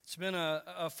It's been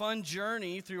a fun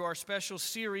journey through our special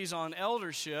series on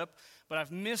eldership, but I've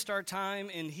missed our time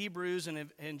in Hebrews and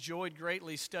have enjoyed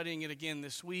greatly studying it again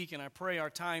this week, and I pray our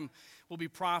time will be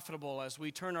profitable as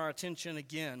we turn our attention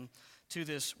again to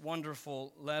this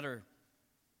wonderful letter.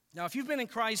 Now, if you've been in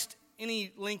Christ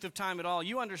any length of time at all,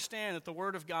 you understand that the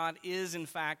Word of God is, in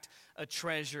fact, a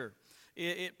treasure.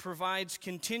 It provides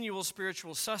continual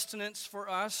spiritual sustenance for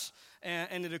us,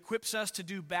 and it equips us to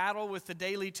do battle with the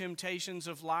daily temptations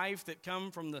of life that come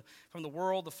from the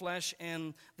world, the flesh,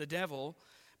 and the devil.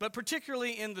 But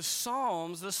particularly in the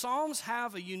Psalms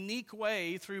have a unique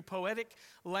way through poetic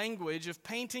language of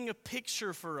painting a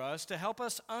picture for us to help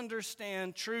us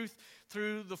understand truth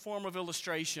through the form of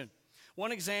illustration.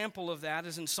 One example of that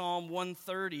is in Psalm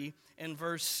 130 and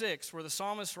verse 6, where the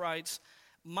psalmist writes,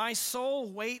 "My soul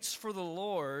waits for the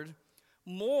Lord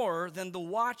more than the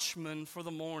watchman for the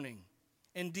morning.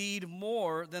 Indeed,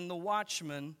 more than the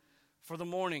watchman for the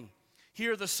morning."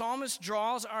 Here, the psalmist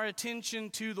draws our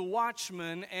attention to the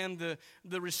watchman and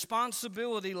the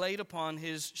responsibility laid upon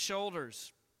his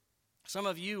shoulders. Some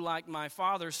of you, like my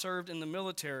father, served in the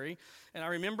military, and I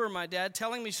remember my dad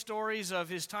telling me stories of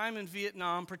his time in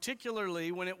Vietnam,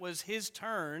 particularly when it was his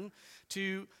turn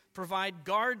to provide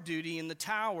guard duty in the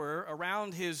tower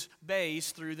around his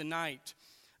base through the night.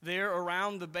 There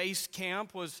around the base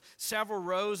camp was several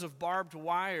rows of barbed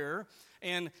wire,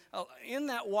 and in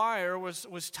that wire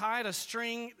was tied a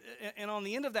string, and on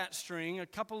the end of that string, a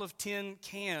couple of tin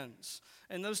cans.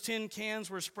 And those tin cans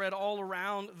were spread all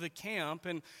around the camp,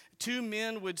 and two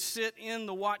men would sit in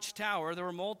the watchtower. There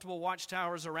were multiple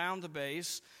watchtowers around the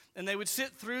base, and they would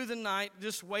sit through the night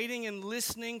just waiting and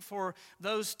listening for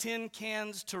those tin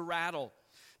cans to rattle.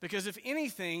 Because if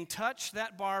anything touched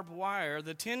that barbed wire,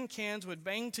 the tin cans would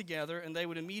bang together and they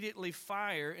would immediately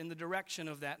fire in the direction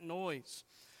of that noise.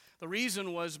 The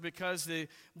reason was because the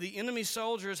enemy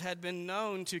soldiers had been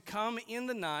known to come in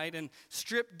the night and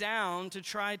strip down to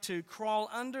try to crawl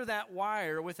under that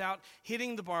wire without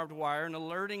hitting the barbed wire and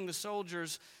alerting the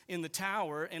soldiers in the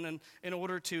tower in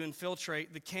order to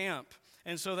infiltrate the camp.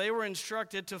 And so they were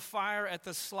instructed to fire at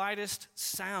the slightest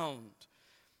sound.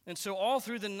 And so all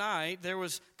through the night, there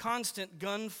was constant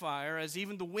gunfire as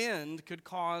even the wind could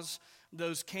cause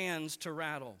those cans to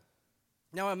rattle.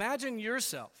 Now imagine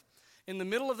yourself in the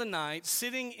middle of the night,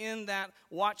 sitting in that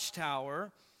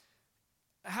watchtower.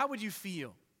 How would you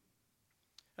feel?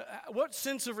 What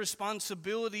sense of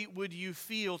responsibility would you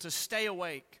feel to stay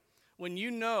awake when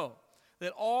you know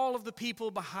that all of the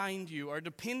people behind you are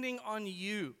depending on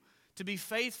you to be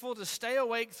faithful, to stay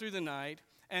awake through the night,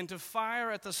 and to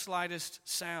fire at the slightest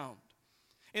sound?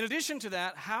 In addition to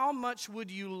that, how much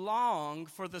would you long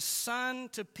for the sun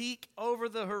to peek over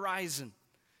the horizon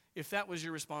if that was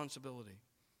your responsibility?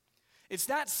 It's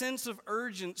that sense of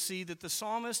urgency that the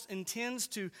psalmist intends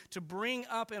to bring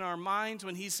up in our minds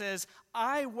when he says,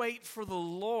 "I wait for the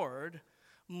Lord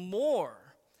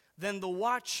more than the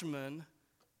watchman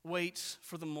waits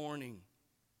for the morning."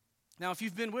 Now, if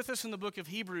you've been with us in the book of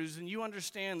Hebrews, then you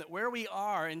understand that where we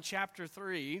are in chapter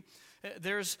 3,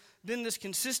 there's been this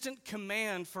consistent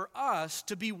command for us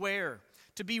to beware,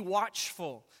 to be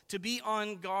watchful, to be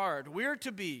on guard. We're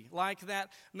to be like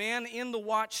that man in the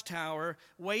watchtower,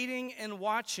 waiting and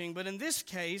watching. But in this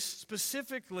case,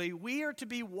 specifically, we are to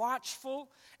be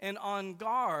watchful and on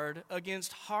guard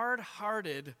against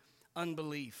hard-hearted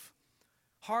unbelief.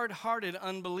 Hard-hearted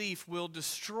unbelief will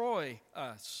destroy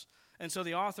us. And so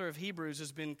the author of Hebrews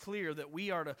has been clear that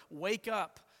we are to wake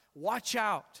up, watch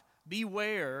out,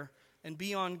 beware, and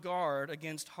be on guard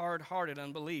against hard-hearted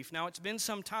unbelief. Now, it's been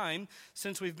some time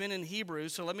since we've been in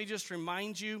Hebrews, so let me just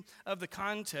remind you of the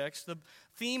context. The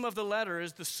theme of the letter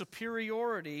is the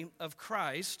superiority of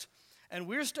Christ, and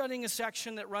we're studying a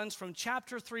section that runs from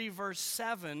chapter 3, verse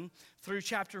 7 through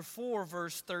chapter 4,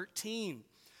 verse 13.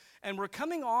 And we're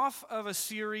coming off of a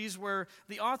series where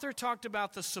the author talked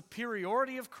about the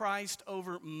superiority of Christ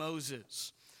over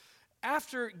Moses.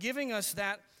 After giving us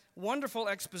that wonderful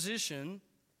exposition,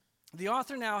 the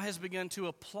author now has begun to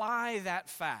apply that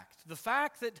fact. The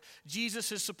fact that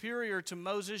Jesus is superior to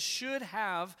Moses should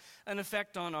have an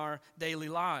effect on our daily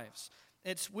lives.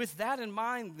 It's with that in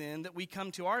mind, then, that we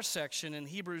come to our section in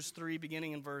Hebrews 3,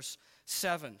 beginning in verse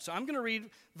 7. So I'm going to read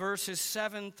verses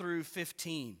 7 through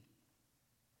 15.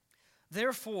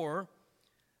 "Therefore,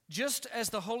 just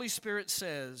as the Holy Spirit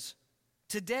says,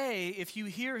 'Today, if you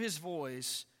hear his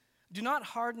voice, do not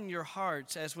harden your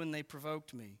hearts as when they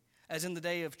provoked me, as in the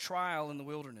day of trial in the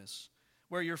wilderness,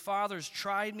 where your fathers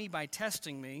tried me by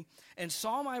testing me and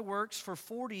saw my works for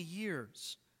 40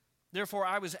 years. Therefore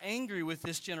I was angry with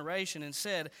this generation and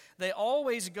said, they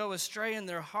always go astray in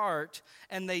their heart,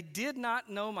 and they did not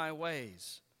know my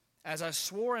ways. As I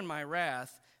swore in my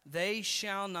wrath, they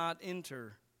shall not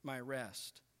enter my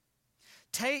rest.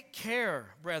 Take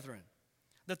care, brethren,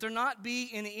 that there not be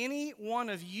in any one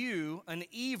of you an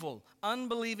evil,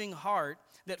 unbelieving heart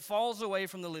that falls away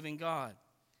from the living God.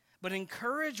 But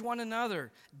encourage one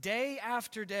another day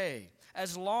after day,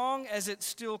 as long as it's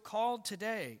still called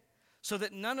today, so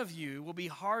that none of you will be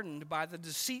hardened by the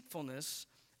deceitfulness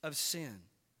of sin.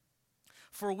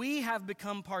 For we have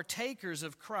become partakers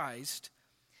of Christ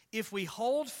if we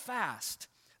hold fast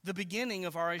the beginning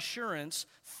of our assurance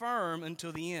firm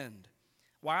until the end.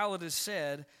 While it is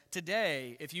said,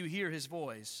 today, if you hear his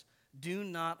voice, do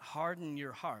not harden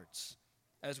your hearts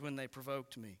as when they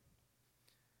provoked me.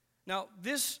 Now,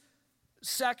 this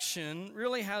section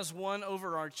really has one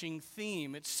overarching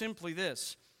theme. It's simply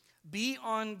this: be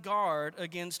on guard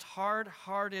against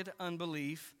hard-hearted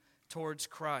unbelief towards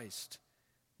Christ.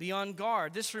 Be on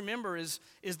guard. This, remember, is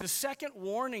the second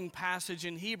warning passage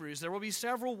in Hebrews. There will be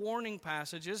several warning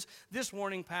passages. This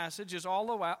warning passage is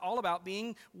all about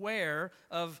being aware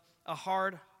of a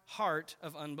hard heart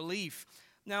of unbelief.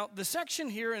 Now, the section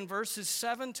here in verses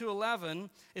 7 to 11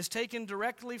 is taken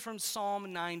directly from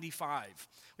Psalm 95.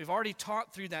 We've already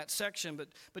taught through that section,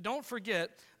 but don't forget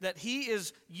that he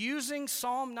is using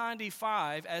Psalm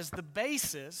 95 as the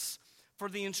basis for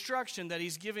the instruction that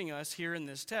he's giving us here in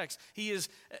this text. He is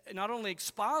not only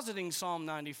expositing Psalm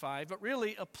 95, but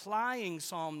really applying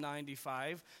Psalm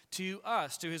 95 to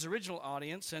us, to his original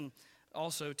audience, and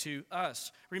also to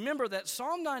us. Remember that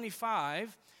Psalm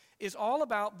 95 is all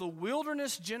about the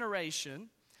wilderness generation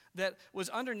that was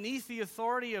underneath the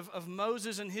authority of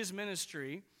Moses and his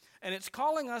ministry, and it's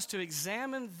calling us to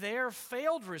examine their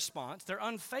failed response, their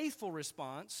unfaithful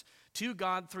response to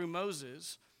God through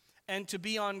Moses, and to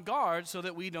be on guard so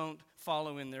that we don't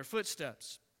follow in their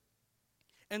footsteps.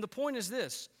 And the point is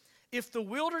this: if the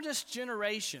wilderness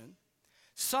generation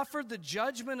suffered the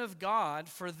judgment of God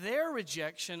for their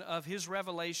rejection of his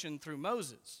revelation through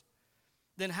Moses,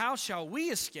 then how shall we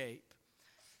escape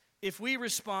if we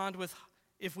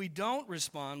don't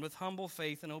respond with humble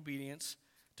faith and obedience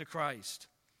to Christ?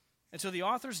 And so the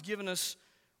author's given us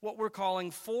what we're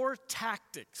calling four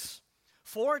tactics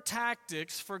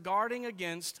for guarding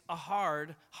against a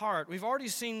hard heart. We've already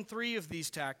seen three of these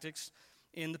tactics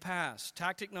in the past.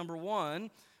 Tactic number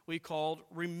one we called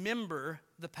remember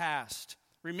the past.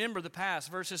 Remember the past,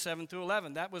 verses 7 through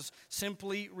 11. That was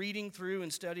simply reading through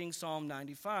and studying Psalm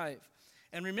 95.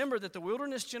 And remember that the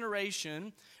wilderness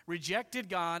generation rejected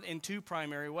God in two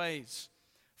primary ways.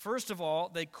 First of all,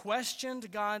 they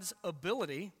questioned God's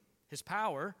ability, his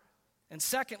power, and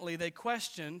secondly, they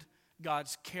questioned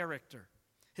God's character,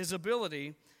 his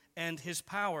ability and his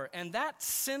power. And that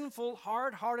sinful,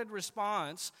 hard-hearted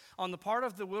response on the part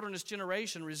of the wilderness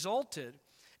generation resulted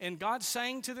in God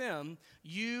saying to them,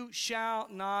 "You shall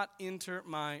not enter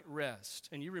my rest."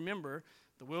 And you remember,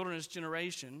 the wilderness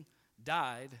generation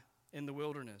died in the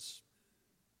wilderness.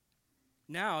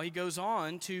 Now he goes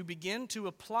on to begin to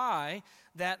apply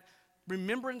that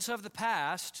remembrance of the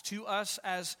past to us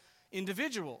as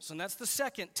individuals. And that's the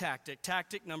second tactic.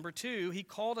 Tactic number two, he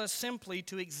called us simply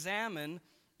to examine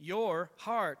your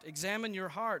heart. Examine your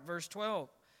heart, verse 12.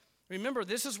 Remember,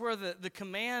 this is where the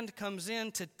command comes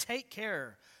in to take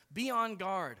care, be on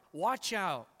guard, watch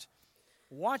out.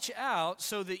 Watch out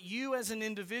so that you as an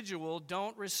individual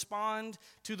don't respond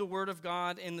to the word of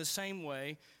God in the same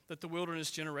way that the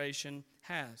wilderness generation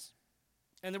has.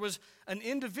 And there was an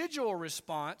individual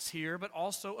response here, but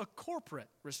also a corporate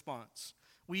response.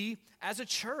 We, as a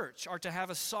church, are to have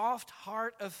a soft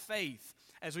heart of faith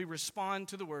as we respond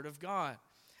to the Word of God.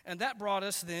 And that brought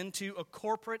us then to a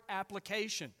corporate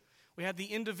application. We had the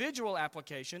individual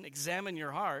application, examine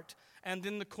your heart, and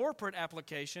then the corporate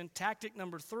application, tactic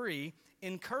number 3,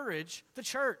 encourage the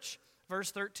church.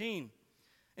 Verse 13,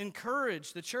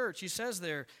 encourage the church. He says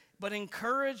there, but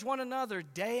encourage one another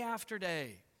day after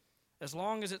day, as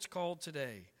long as it's called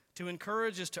today. To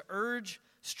encourage is to urge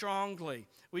strongly.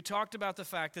 We talked about the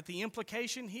fact that the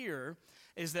implication here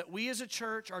is that we as a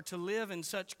church are to live in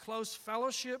such close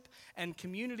fellowship and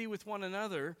community with one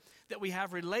another that we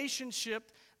have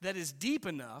relationship that is deep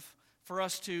enough for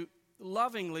us to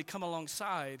lovingly come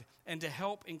alongside and to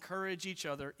help encourage each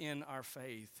other in our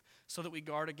faith so that we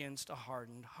guard against a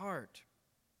hardened heart.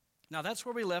 Now that's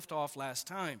where we left off last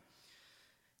time.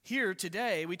 Here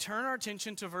today we turn our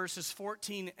attention to verses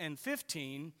 14 and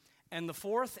 15 and the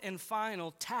fourth and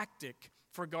final tactic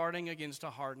for guarding against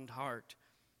a hardened heart.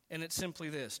 And it's simply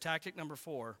this, tactic number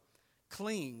 4,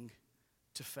 cling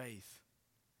to faith.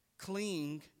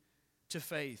 Cling to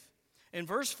faith. In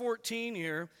verse 14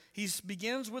 here, he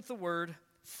begins with the word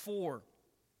for.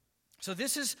 So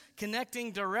this is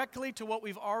connecting directly to what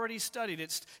we've already studied.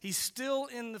 He's still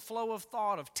in the flow of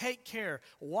thought of take care,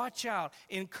 watch out,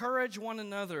 encourage one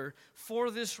another for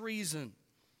this reason.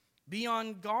 Be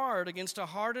on guard against a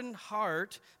hardened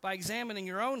heart by examining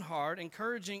your own heart,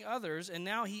 encouraging others. And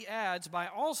now he adds, by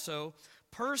also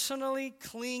personally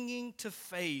clinging to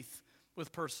faith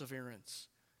with perseverance.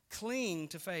 Cling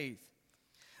to faith.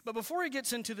 But before he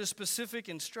gets into the specific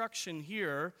instruction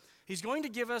here, he's going to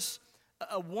give us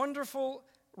a wonderful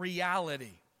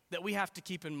reality that we have to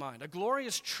keep in mind, a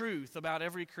glorious truth about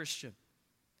every Christian.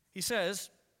 He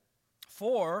says,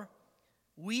 for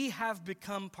we have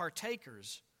become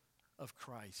partakers of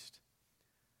Christ.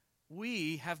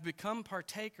 We have become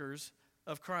partakers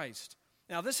of Christ.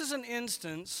 Now, this is an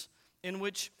instance in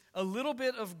which a little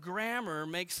bit of grammar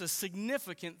makes a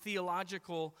significant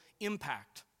theological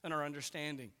impact on our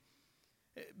understanding.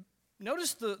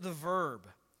 Notice the verb,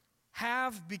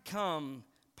 have become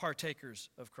partakers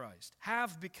of Christ.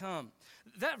 Have become.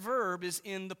 That verb is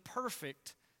in the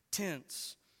perfect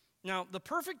tense. Now, the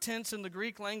perfect tense in the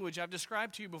Greek language I've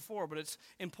described to you before, but it's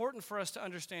important for us to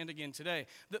understand again today.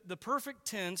 The perfect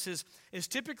tense is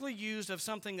typically used of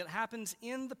something that happens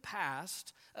in the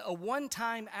past, a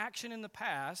one-time action in the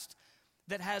past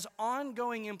that has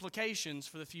ongoing implications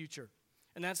for the future.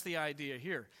 And that's the idea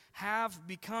here. Have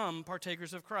become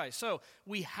partakers of Christ. So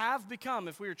we have become,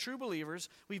 if we are true believers,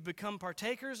 we've become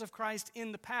partakers of Christ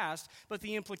in the past, but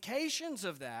the implications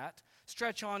of that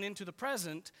stretch on into the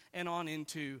present and on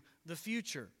into the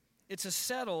future. It's a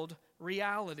settled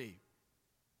reality.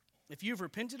 If you've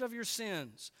repented of your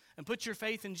sins and put your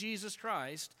faith in Jesus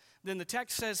Christ, then the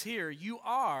text says here, you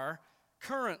are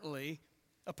currently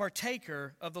a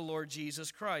partaker of the Lord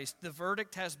Jesus Christ. The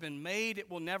verdict has been made. It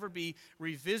will never be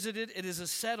revisited. It is a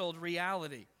settled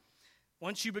reality.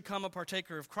 Once you become a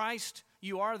partaker of Christ,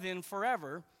 you are then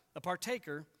forever a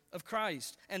partaker of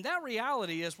Christ. And that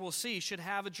reality, as we'll see, should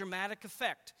have a dramatic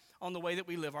effect on the way that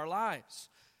we live our lives.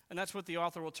 And that's what the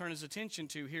author will turn his attention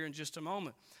to here in just a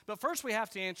moment. But first we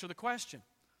have to answer the question,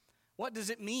 what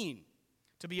does it mean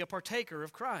to be a partaker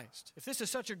of Christ? If this is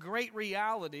such a great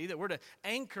reality that we're to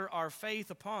anchor our faith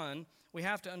upon, we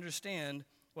have to understand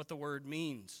what the word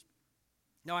means.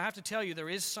 Now, I have to tell you, there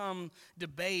is some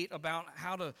debate about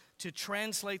how to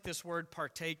translate this word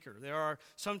partaker. There are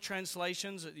some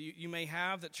translations that you may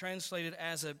have that translate it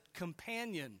as a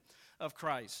companion of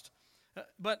Christ.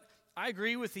 But I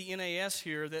agree with the NAS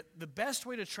here that the best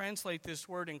way to translate this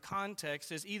word in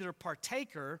context is either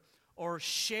partaker or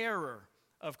sharer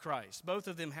of Christ. Both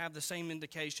of them have the same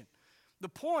indication. The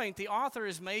point the author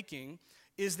is making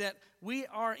is that we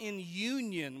are in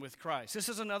union with Christ. This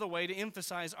is another way to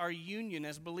emphasize our union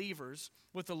as believers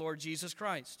with the Lord Jesus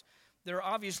Christ. There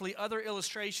are obviously other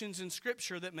illustrations in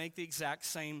Scripture that make the exact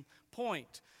same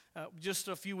point. Just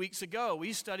a few weeks ago,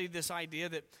 we studied this idea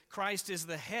that Christ is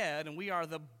the head and we are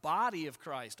the body of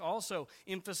Christ, also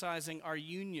emphasizing our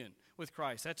union with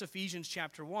Christ. That's Ephesians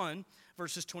chapter 1,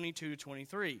 verses 22 to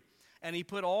 23. And he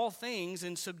put all things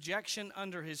in subjection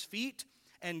under his feet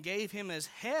and gave him as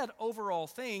head over all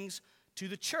things to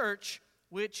the church,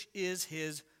 which is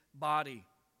his body.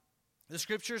 The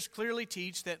Scriptures clearly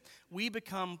teach that we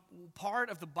become part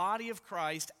of the body of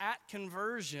Christ at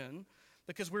conversion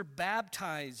because we're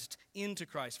baptized into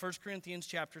Christ. 1 Corinthians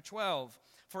chapter 12.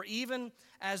 For even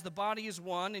as the body is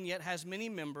one and yet has many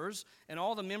members, and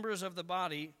all the members of the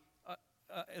body,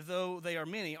 though they are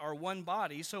many, are one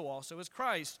body, so also is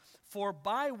Christ. For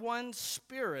by one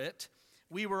Spirit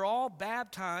we were all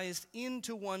baptized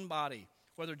into one body,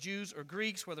 whether Jews or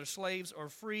Greeks, whether slaves or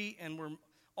free, and were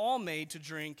all made to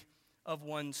drink of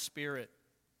one Spirit.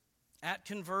 At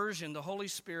conversion, the Holy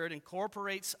Spirit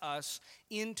incorporates us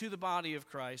into the body of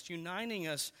Christ, uniting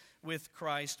us with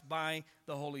Christ by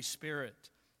the Holy Spirit.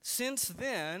 Since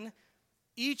then,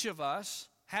 each of us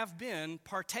have been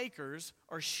partakers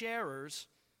or sharers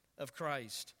of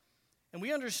Christ. And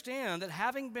we understand that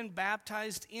having been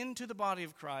baptized into the body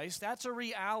of Christ, that's a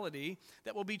reality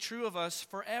that will be true of us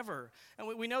forever. And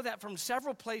we know that from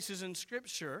several places in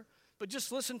Scripture, but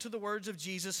just listen to the words of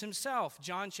Jesus himself.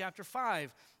 John chapter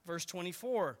 5, verse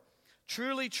 24.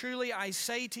 Truly, truly, I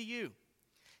say to you,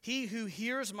 he who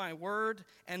hears my word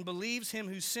and believes him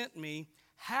who sent me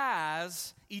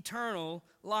has eternal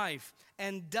life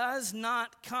and does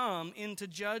not come into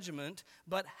judgment,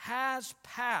 but has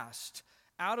passed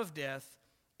out of death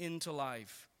into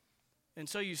life. And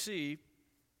so you see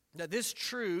that this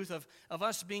truth of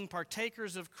us being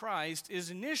partakers of Christ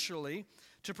is initially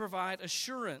to provide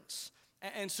assurance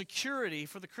and security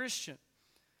for the Christian.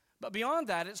 But beyond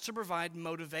that, it's to provide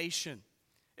motivation.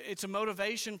 It's a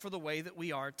motivation for the way that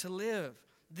we are to live.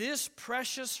 This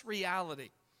precious reality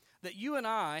that you and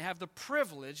I have the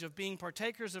privilege of being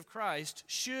partakers of Christ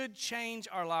should change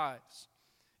our lives.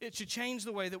 It should change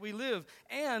the way that we live.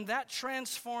 And that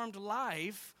transformed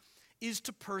life is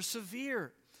to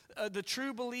persevere. The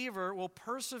true believer will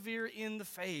persevere in the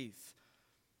faith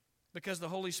because the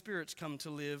Holy Spirit's come to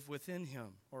live within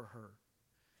him or her.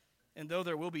 And though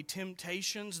there will be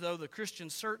temptations, though the Christian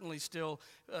certainly still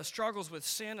struggles with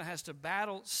sin and has to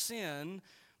battle sin,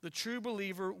 the true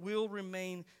believer will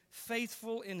remain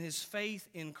faithful in his faith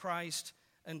in Christ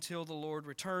until the Lord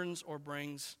returns or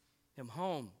brings him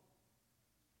home.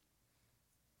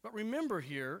 But remember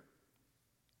here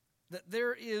that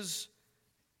there is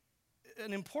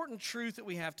an important truth that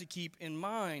we have to keep in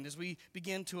mind as we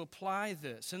begin to apply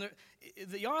this. And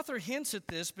the author hints at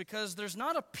this because there's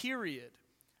not a period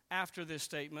after this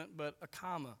statement, but a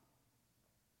comma.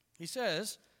 He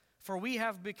says, "For we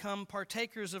have become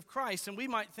partakers of Christ." And we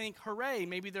might think, hooray,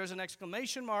 maybe there's an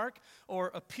exclamation mark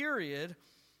or a period,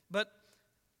 but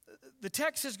the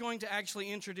text is going to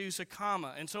actually introduce a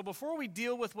comma. And so before we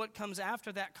deal with what comes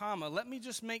after that comma, let me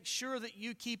just make sure that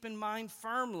you keep in mind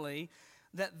firmly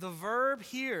that the verb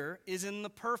here is in the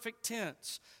perfect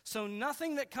tense. So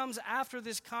nothing that comes after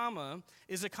this comma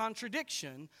is a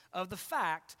contradiction of the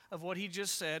fact of what he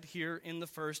just said here in the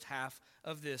first half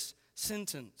of this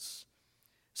sentence.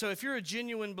 So if you're a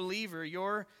genuine believer,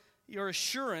 your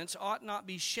assurance ought not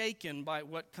be shaken by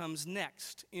what comes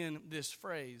next in this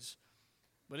phrase.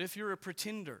 But if you're a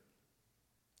pretender,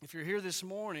 if you're here this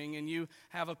morning and you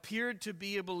have appeared to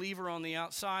be a believer on the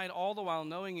outside, all the while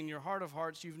knowing in your heart of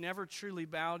hearts you've never truly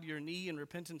bowed your knee in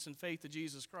repentance and faith to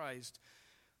Jesus Christ,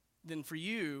 then for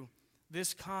you,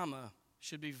 this comma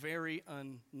should be very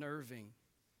unnerving.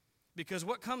 Because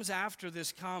what comes after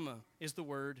this comma is the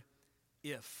word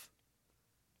if.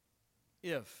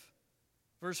 If.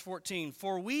 Verse 14,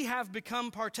 "For we have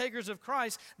become partakers of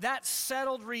Christ." That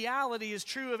settled reality is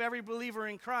true of every believer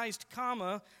in Christ,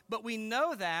 comma, but we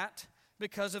know that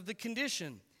because of the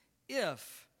condition,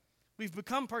 if. We've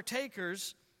become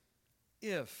partakers,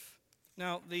 if.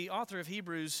 Now, the author of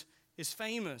Hebrews is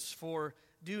famous for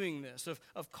doing this,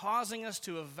 of causing us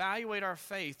to evaluate our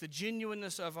faith, the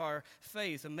genuineness of our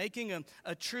faith, and making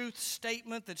a truth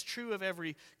statement that's true of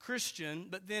every Christian,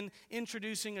 but then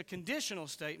introducing a conditional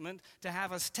statement to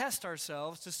have us test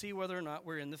ourselves to see whether or not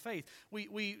we're in the faith.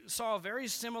 We saw a very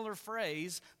similar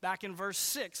phrase back in verse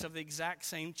 6 of the exact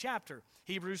same chapter,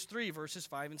 Hebrews 3, verses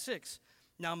 5 and 6.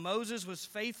 "Now Moses was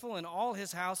faithful in all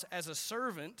his house as a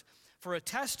servant for a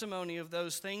testimony of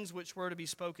those things which were to be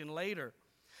spoken later.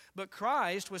 But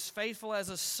Christ was faithful as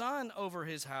a son over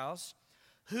his house,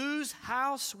 whose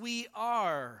house we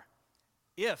are,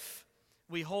 if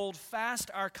we hold fast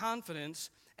our confidence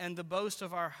and the boast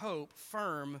of our hope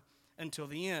firm until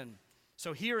the end."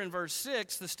 So here in verse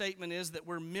 6, the statement is that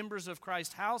we're members of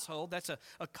Christ's household. That's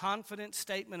a confident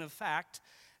statement of fact.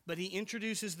 But he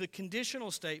introduces the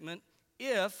conditional statement,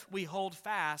 if we hold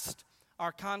fast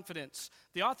our confidence.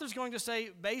 The author's going to say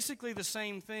basically the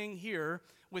same thing here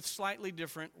with slightly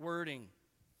different wording.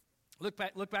 Look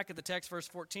back at the text, verse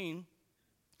 14.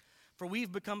 "For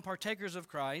we've become partakers of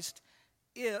Christ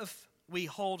if we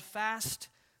hold fast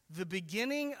the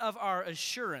beginning of our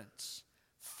assurance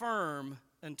firm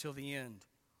until the end."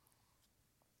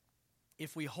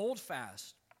 If we hold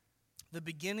fast the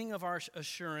beginning of our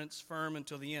assurance firm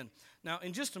until the end. Now,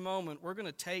 in just a moment, we're going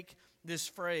to take this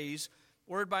phrase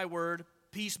word by word,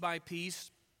 piece by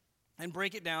piece, and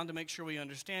break it down to make sure we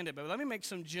understand it. But let me make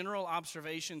some general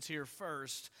observations here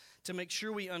first to make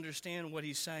sure we understand what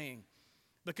he's saying.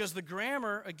 Because the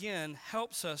grammar, again,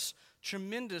 helps us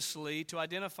tremendously to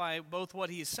identify both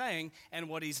what he's saying and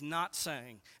what he's not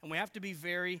saying. And we have to be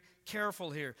very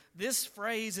careful here. This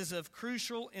phrase is of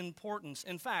crucial importance.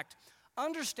 In fact,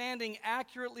 understanding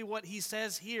accurately what he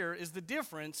says here is the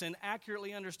difference in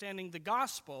accurately understanding the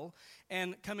gospel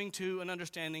and coming to an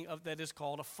understanding of that is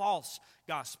called a false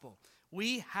gospel.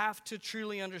 We have to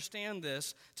truly understand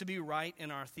this to be right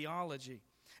in our theology.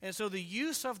 And so the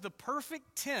use of the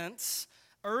perfect tense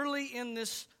early in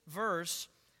this verse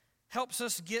helps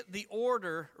us get the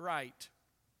order right.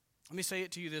 Let me say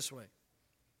it to you this way.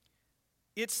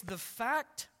 It's the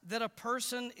fact that a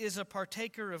person is a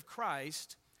partaker of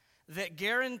Christ that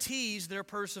guarantees their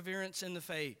perseverance in the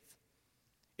faith.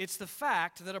 It's the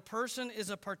fact that a person is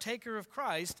a partaker of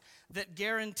Christ that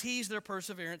guarantees their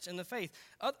perseverance in the faith.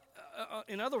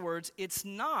 In other words, it's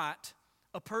not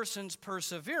a person's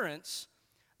perseverance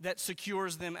that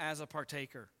secures them as a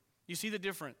partaker. You see the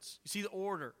difference? You see the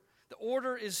order? The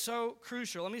order is so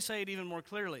crucial. Let me say it even more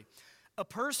clearly. A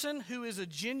person who is a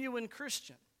genuine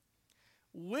Christian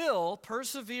will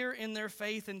persevere in their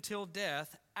faith until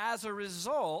death as a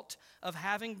result of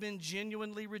having been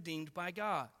genuinely redeemed by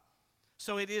God.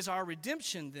 So it is our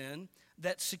redemption then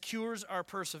that secures our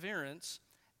perseverance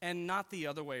and not the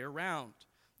other way around.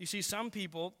 You see, some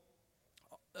people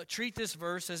treat this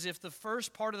verse as if the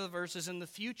first part of the verse is in the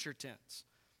future tense.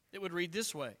 It would read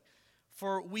this way: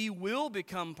 for we will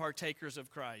become partakers of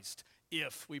Christ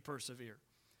if we persevere.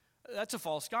 That's a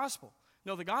false gospel.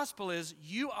 No, the gospel is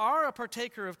you are a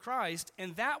partaker of Christ,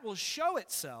 and that will show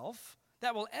itself,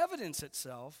 that will evidence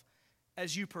itself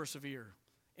as you persevere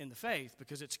in the faith,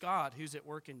 because it's God who's at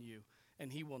work in you,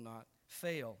 and he will not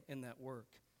fail in that work.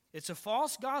 It's a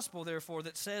false gospel, therefore,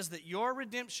 that says that your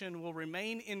redemption will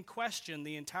remain in question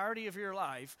the entirety of your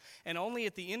life, and only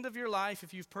at the end of your life,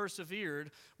 if you've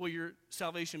persevered, will your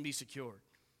salvation be secured.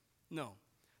 No.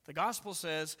 The gospel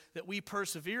says that we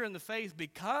persevere in the faith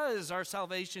because our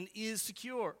salvation is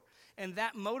secure. And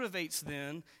that motivates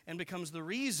then and becomes the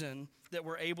reason that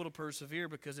we're able to persevere,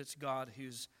 because it's God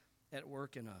who's at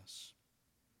work in us.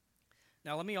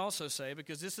 Now, let me also say,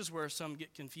 because this is where some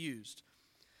get confused,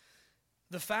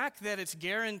 the fact that it's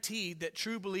guaranteed that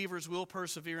true believers will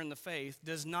persevere in the faith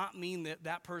does not mean that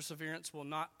that perseverance will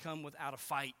not come without a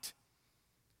fight.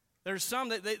 There's some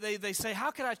that they say,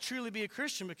 how could I truly be a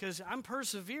Christian? Because I'm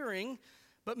persevering,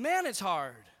 but man, it's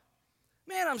hard.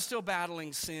 Man, I'm still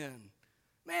battling sin.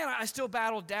 Man, I still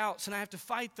battle doubts, and I have to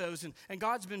fight those. And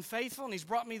God's been faithful, and he's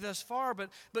brought me thus far.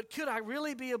 But could I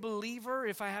really be a believer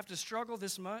if I have to struggle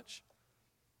this much?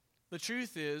 The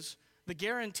truth is, the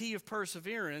guarantee of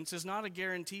perseverance is not a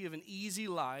guarantee of an easy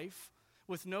life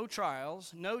with no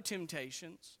trials, no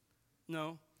temptations.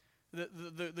 No.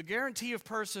 The guarantee of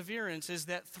perseverance is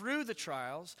that through the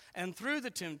trials and through the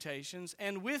temptations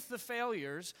and with the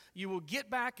failures, you will get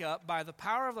back up by the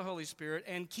power of the Holy Spirit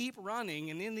and keep running.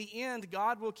 And in the end,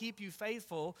 God will keep you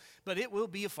faithful, but it will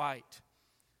be a fight.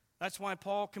 That's why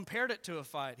Paul compared it to a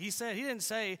fight. He didn't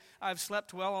say, I've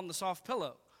slept well on the soft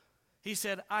pillow. He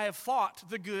said, I have fought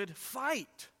the good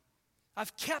fight.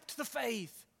 I've kept the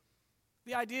faith.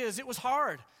 The idea is it was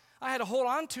hard. I had to hold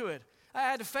on to it. I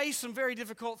had to face some very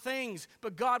difficult things,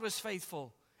 but God was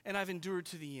faithful, and I've endured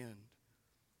to the end.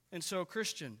 And so,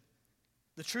 Christian,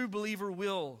 the true believer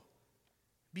will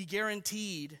be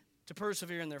guaranteed to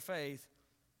persevere in their faith,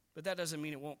 but that doesn't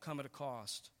mean it won't come at a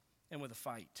cost and with a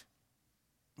fight.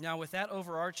 Now, with that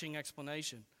overarching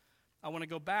explanation, I want to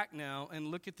go back now and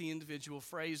look at the individual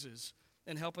phrases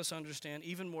and help us understand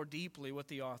even more deeply what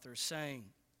the author is saying.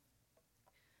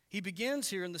 He begins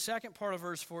here in the second part of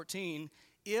verse 14,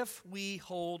 if we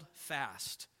hold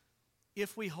fast.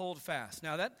 If we hold fast.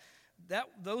 Now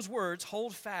those words,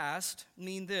 hold fast,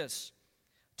 mean this: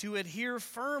 to adhere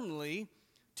firmly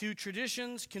to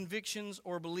traditions, convictions,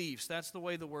 or beliefs. That's the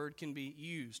way the word can be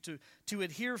used. To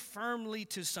adhere firmly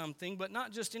to something, but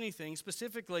not just anything,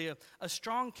 specifically a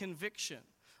strong conviction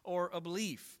or a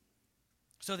belief.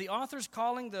 So the author's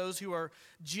calling those who are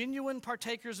genuine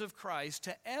partakers of Christ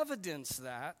to evidence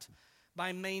that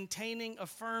by maintaining a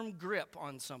firm grip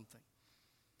on something.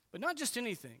 But not just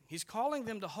anything. He's calling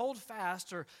them to hold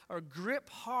fast or grip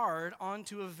hard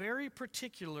onto a very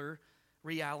particular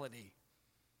reality.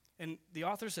 And the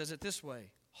author says it this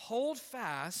way: hold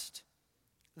fast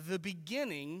the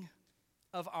beginning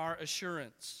of our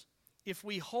assurance. If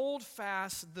we hold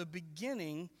fast the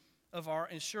beginning of our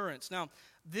assurance. Now,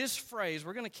 this phrase,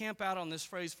 we're going to camp out on this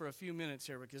phrase for a few minutes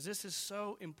here, because this is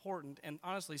so important and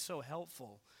honestly so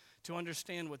helpful to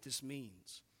understand what this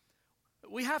means.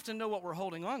 We have to know what we're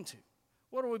holding on to.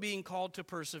 What are we being called to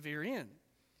persevere in?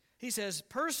 He says,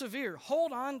 persevere,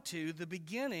 hold on to the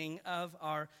beginning of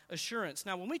our assurance.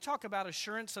 Now, when we talk about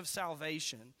assurance of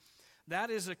salvation, that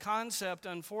is a concept,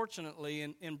 unfortunately,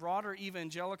 in broader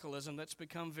evangelicalism that's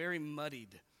become very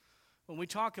muddied. When we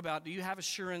talk about, do you have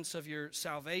assurance of your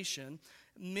salvation?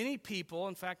 Many people,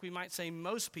 in fact, we might say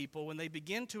most people, when they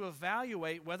begin to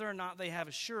evaluate whether or not they have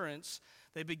assurance,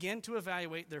 they begin to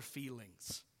evaluate their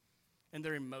feelings and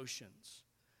their emotions.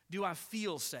 Do I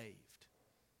feel saved?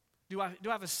 Do I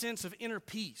have a sense of inner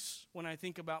peace when I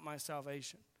think about my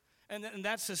salvation? And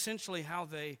that's essentially how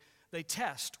they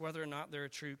test whether or not they're a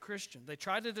true Christian. They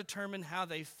try to determine how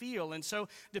they feel. And so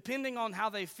depending on how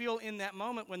they feel in that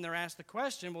moment when they're asked the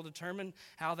question will determine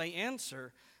how they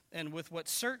answer and with what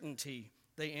certainty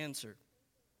they answer.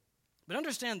 But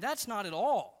understand, that's not at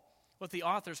all what the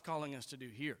author's calling us to do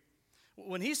here.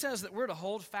 When he says that we're to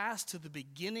hold fast to the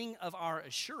beginning of our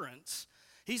assurance,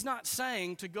 he's not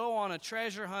saying to go on a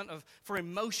treasure hunt for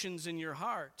emotions in your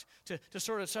heart, to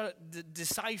sort of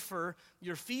decipher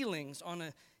your feelings on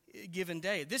a given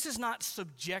day. This is not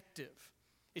subjective.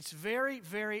 It's very,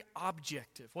 very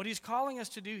objective. What he's calling us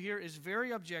to do here is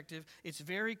very objective. It's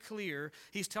very clear.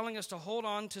 He's telling us to hold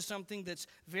on to something that's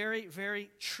very, very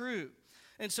true.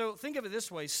 And so think of it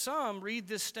this way. Some read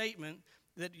this statement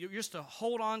that you're just to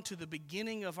hold on to the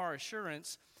beginning of our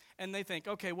assurance, and they think,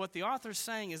 okay, what the author's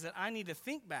saying is that I need to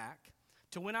think back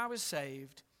to when I was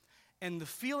saved and the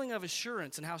feeling of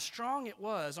assurance and how strong it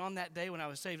was on that day when I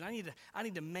was saved. I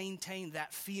need to maintain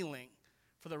that feeling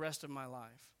for the rest of my life.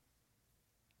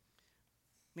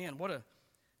 Man, what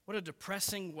a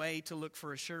depressing way to look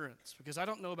for assurance, because I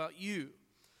don't know about you,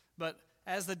 but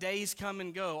as the days come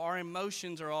and go, our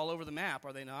emotions are all over the map,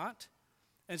 are they not?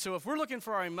 And so if we're looking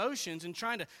for our emotions and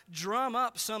trying to drum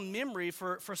up some memory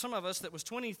for some of us that was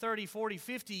 20, 30, 40,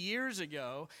 50 years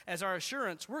ago as our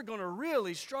assurance, we're going to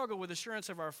really struggle with assurance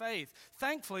of our faith.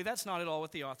 Thankfully, that's not at all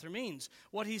what the author means.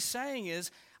 What he's saying is,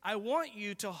 I want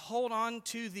you to hold on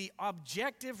to the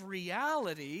objective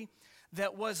reality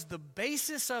that was the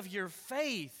basis of your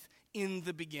faith in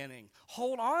the beginning.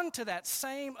 Hold on to that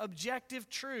same objective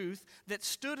truth that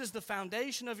stood as the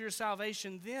foundation of your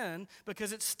salvation then,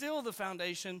 because it's still the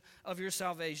foundation of your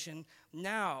salvation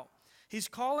now. He's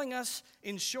calling us,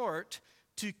 in short,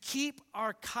 to keep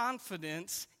our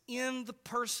confidence in the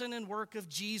person and work of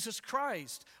Jesus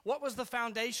Christ. What was the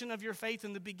foundation of your faith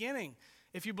in the beginning?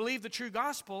 If you believe the true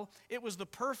gospel, it was the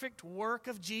perfect work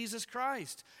of Jesus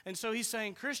Christ. And so he's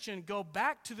saying, Christian, go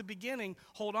back to the beginning,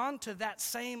 hold on to that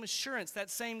same assurance, that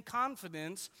same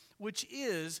confidence, which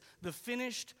is the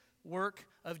finished work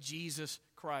of Jesus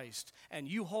Christ. And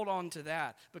you hold on to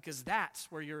that, because that's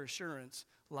where your assurance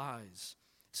lies.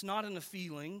 It's not in a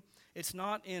feeling. It's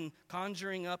not in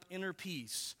conjuring up inner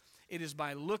peace. It is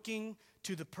by looking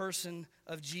to the person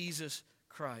of Jesus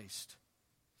Christ.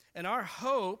 And our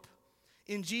hope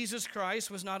in Jesus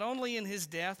Christ was not only in his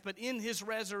death, but in his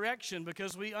resurrection,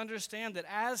 because we understand that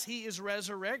as he is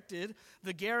resurrected,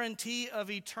 the guarantee of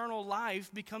eternal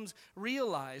life becomes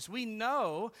realized. We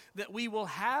know that we will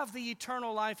have the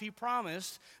eternal life he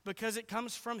promised because it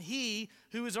comes from he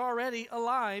who is already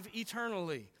alive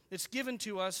eternally. It's given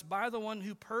to us by the one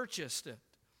who purchased it.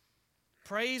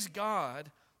 Praise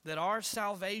God that our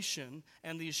salvation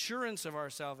and the assurance of our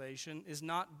salvation is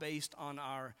not based on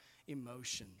our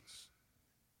emotions.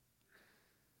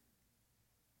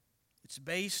 It's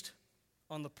based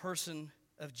on the person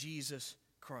of Jesus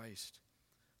Christ.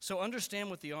 So understand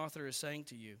what the author is saying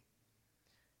to you.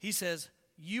 He says,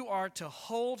 you are to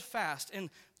hold fast. And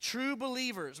true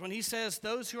believers, when he says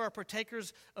those who are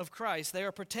partakers of Christ, they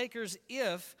are partakers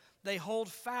if they hold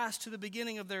fast to the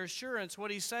beginning of their assurance.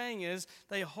 What he's saying is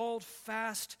they hold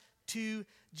fast to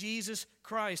Jesus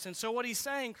Christ. And so what he's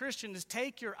saying, Christian, is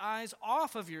take your eyes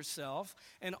off of yourself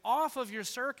and off of your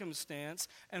circumstance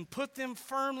and put them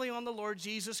firmly on the Lord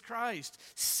Jesus Christ.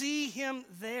 See him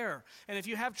there. And if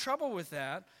you have trouble with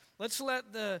that, let's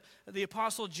let the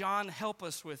Apostle John help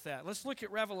us with that. Let's look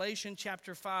at Revelation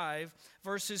chapter 5,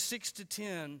 verses 6 to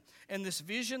 10, and this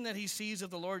vision that he sees of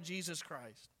the Lord Jesus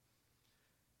Christ.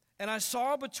 And I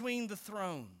saw between the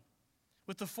throne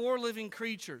with the 4 living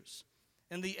creatures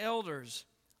and the elders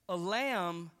a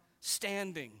lamb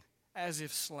standing as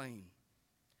if slain,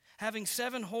 having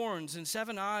 7 horns and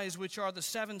 7 eyes, which are the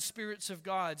 7 spirits of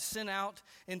God sent out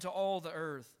into all the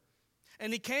earth.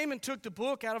 And he came and took the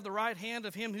book out of the right hand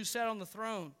of him who sat on the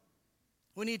throne.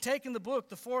 When he had taken the book,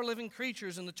 the 4 living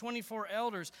creatures and the 24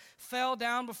 elders fell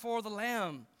down before the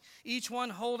Lamb, each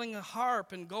one holding a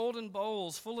harp and golden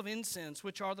bowls full of incense,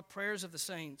 which are the prayers of the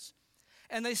saints.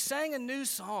 And they sang a new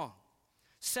song,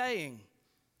 saying,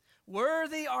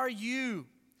 worthy are you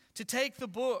to take the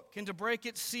book and to break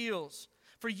its seals,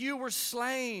 for you were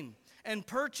slain and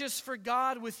purchased for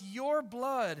God with your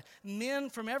blood men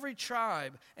from every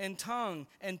tribe and tongue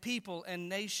and people and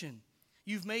nation.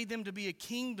 You've made them to be a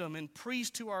kingdom and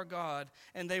priests to our God,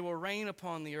 and they will reign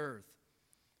upon the earth.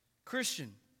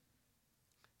 Christian,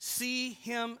 see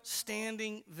him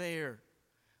standing there.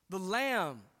 The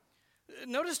Lamb.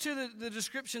 Notice too the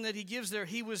description that he gives there.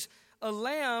 He was a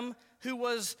lamb who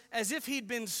was as if he'd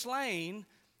been slain,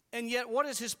 and yet what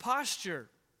is his posture?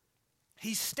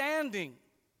 He's standing.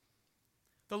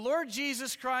 The Lord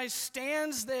Jesus Christ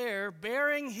stands there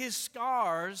bearing his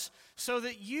scars so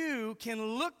that you can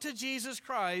look to Jesus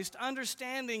Christ,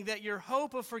 understanding that your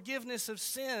hope of forgiveness of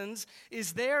sins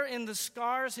is there in the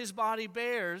scars his body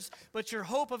bears, but your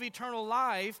hope of eternal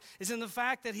life is in the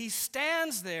fact that he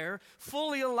stands there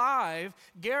fully alive,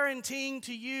 guaranteeing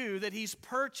to you that he's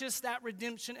purchased that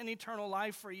redemption and eternal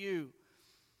life for you.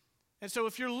 And so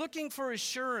if you're looking for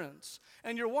assurance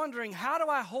and you're wondering, how do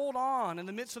I hold on in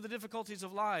the midst of the difficulties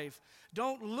of life?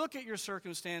 Don't look at your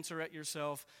circumstance or at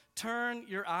yourself. Turn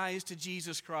your eyes to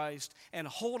Jesus Christ and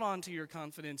hold on to your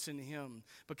confidence in him,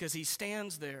 because he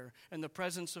stands there in the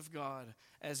presence of God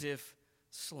as if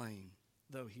slain,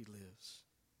 though he lives.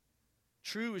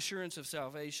 True assurance of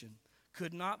salvation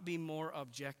could not be more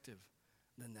objective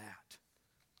than that.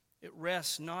 It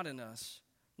rests not in us,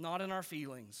 not in our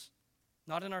feelings,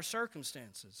 not in our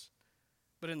circumstances,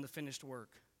 but in the finished work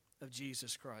of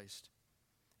Jesus Christ.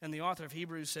 And the author of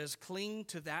Hebrews says, cling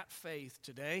to that faith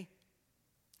today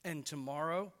and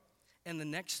tomorrow and the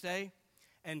next day,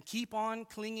 and keep on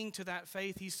clinging to that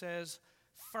faith, he says,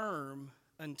 firm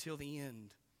until the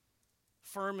end.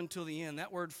 Firm until the end.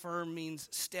 That word firm means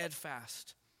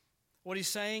steadfast. What he's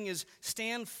saying is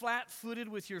stand flat-footed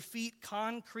with your feet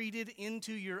concreted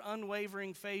into your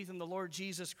unwavering faith in the Lord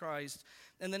Jesus Christ.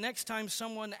 And the next time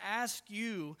someone asks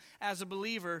you as a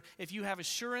believer if you have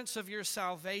assurance of your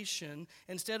salvation,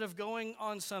 instead of going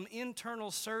on some internal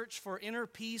search for inner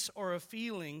peace or a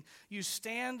feeling, you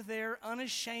stand there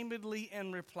unashamedly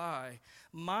and reply,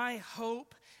 my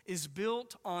hope is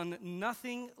built on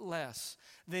nothing less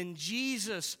than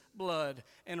Jesus' blood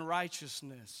and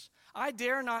righteousness. I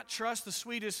dare not trust the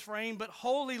sweetest frame, but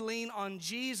wholly lean on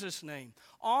Jesus' name.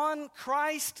 On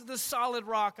Christ the solid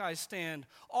rock I stand.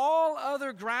 All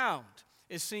other ground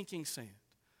is sinking sand.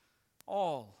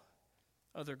 All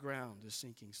other ground is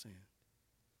sinking sand.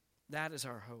 That is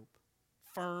our hope.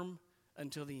 Firm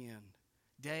until the end.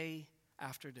 Day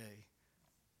after day.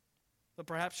 But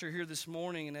perhaps you're here this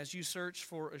morning, and as you search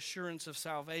for assurance of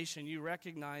salvation, you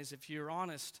recognize, if you're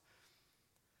honest,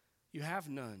 you have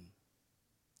none.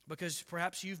 Because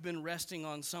perhaps you've been resting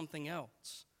on something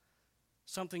else,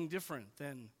 something different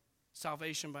than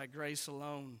salvation by grace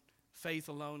alone, faith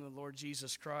alone in the Lord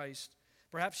Jesus Christ.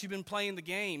 Perhaps you've been playing the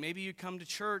game. Maybe you come to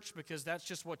church because that's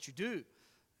just what you do.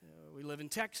 We live in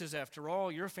Texas, after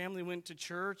all. Your family went to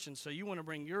church, and so you want to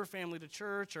bring your family to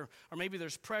church, or maybe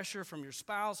there's pressure from your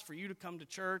spouse for you to come to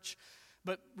church.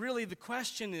 But really the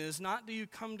question is not, do you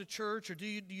come to church or do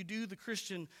you do the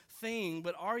Christian thing,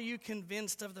 but are you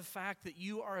convinced of the fact that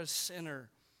you are a sinner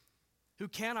who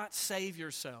cannot save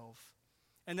yourself,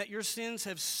 and that your sins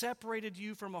have separated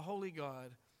you from a holy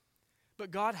God?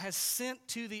 But God has sent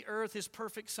to the earth his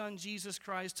perfect Son, Jesus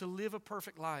Christ, to live a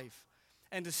perfect life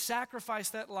and to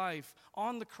sacrifice that life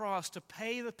on the cross to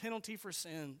pay the penalty for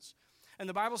sins. And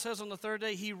the Bible says on the third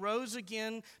day, he rose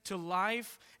again to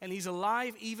life, and he's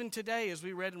alive even today, as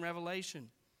we read in Revelation.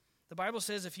 The Bible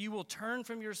says if you will turn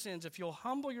from your sins, if you'll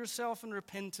humble yourself in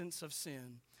repentance of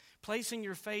sin, placing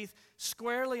your faith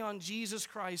squarely on Jesus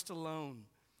Christ alone,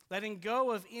 letting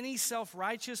go of any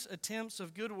self-righteous attempts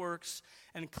of good works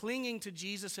and clinging to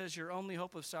Jesus as your only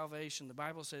hope of salvation, the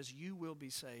Bible says you will be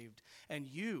saved, and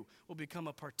you will become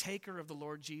a partaker of the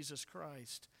Lord Jesus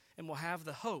Christ, and will have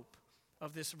the hope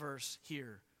of this verse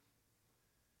here.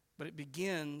 But it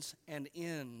begins and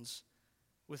ends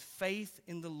with faith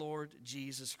in the Lord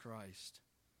Jesus Christ.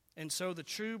 And so the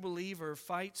true believer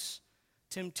fights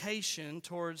temptation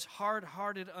towards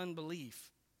hard-hearted unbelief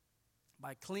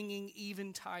by clinging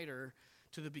even tighter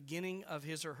to the beginning of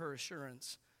his or her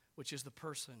assurance, which is the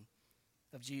person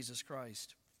of Jesus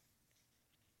Christ.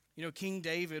 You know, King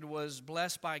David was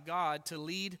blessed by God to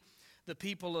lead the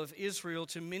people of Israel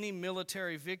to many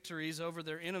military victories over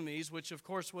their enemies, which of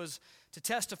course was to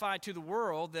testify to the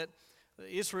world that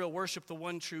Israel worshiped the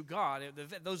one true God.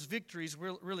 Those victories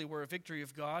really were a victory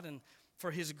of God and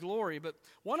for his glory. But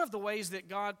one of the ways that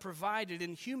God provided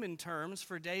in human terms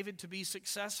for David to be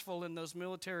successful in those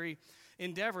military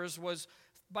endeavors was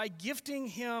by gifting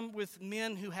him with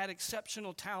men who had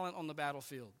exceptional talent on the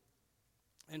battlefield.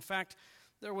 In fact,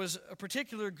 there was a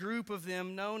particular group of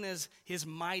them known as his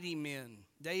mighty men,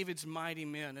 David's mighty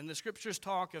men. And the scriptures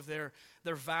talk of their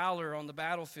valor on the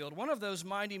battlefield. One of those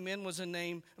mighty men was a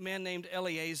man named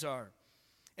Eleazar.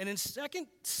 And in 2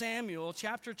 Samuel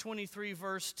chapter 23,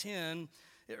 verse 10,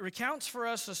 it recounts for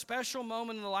us a special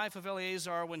moment in the life of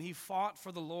Eleazar when he fought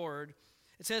for the Lord.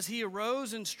 It says, he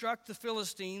arose and struck the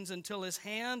Philistines until his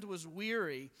hand was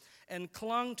weary and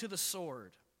clung to the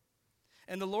sword.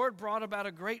 And the Lord brought about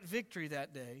a great victory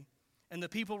that day, and the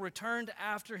people returned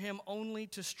after him only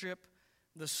to strip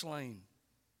the slain.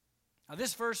 Now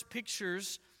this verse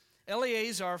pictures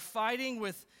Eleazar fighting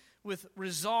with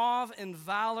resolve and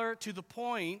valor to the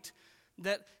point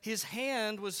that his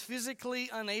hand was physically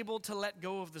unable to let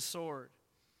go of the sword.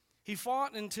 He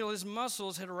fought until his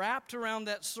muscles had wrapped around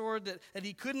that sword that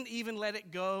he couldn't even let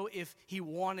it go if he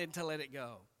wanted to let it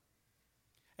go.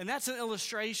 And that's an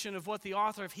illustration of what the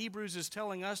author of Hebrews is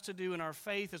telling us to do in our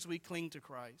faith as we cling to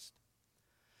Christ.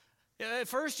 At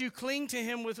first, you cling to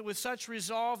him with such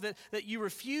resolve that you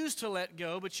refuse to let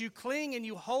go, but you cling and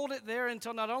you hold it there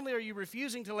until not only are you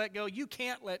refusing to let go, you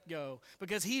can't let go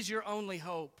because he's your only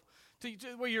hope.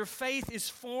 Where your faith is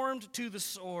formed to the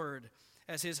sword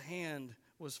as his hand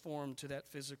was formed to that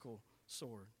physical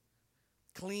sword.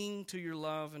 Cling to your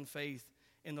love and faith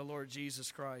in the Lord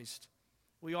Jesus Christ.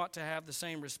 We ought to have the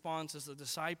same response as the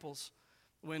disciples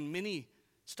when many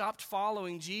stopped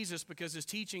following Jesus because his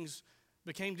teachings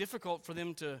became difficult for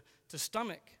them to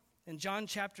stomach. In John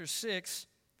chapter 6,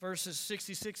 verses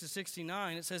 66 to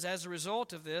 69, it says, as a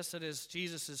result of this, that is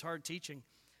Jesus' hard teaching,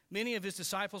 many of his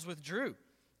disciples withdrew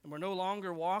and were no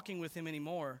longer walking with him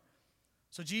anymore.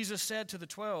 So Jesus said to the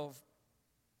 12,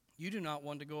 you do not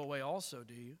want to go away also,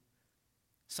 do you?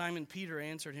 Simon Peter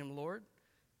answered him, Lord,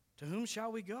 to whom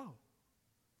shall we go?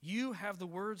 You have the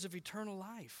words of eternal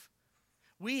life.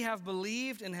 We have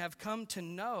believed and have come to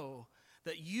know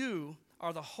that you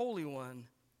are the Holy One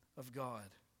of God.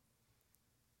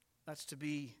 That's to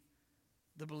be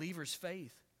the believer's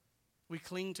faith. We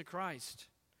cling to Christ.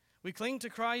 We cling to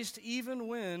Christ even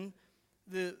when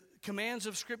the commands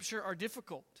of Scripture are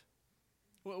difficult,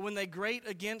 when they grate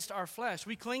against our flesh.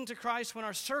 We cling to Christ when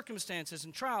our circumstances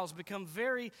and trials become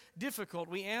very difficult.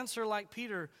 We answer like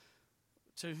Peter,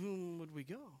 to whom would we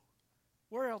go?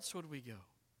 Where else would we go?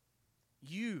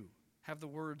 You have the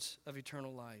words of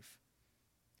eternal life.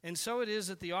 And so it is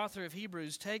that the author of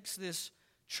Hebrews takes this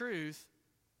truth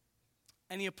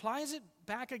and he applies it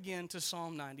back again to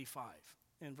Psalm 95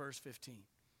 in verse 15.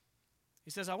 He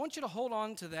says, I want you to hold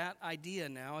on to that idea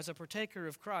now. As a partaker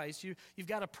of Christ, you've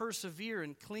got to persevere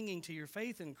in clinging to your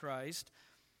faith in Christ.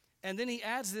 And then he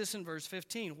adds this in verse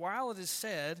 15. While it is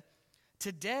said,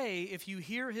 today, if you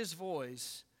hear his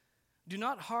voice, do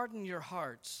not harden your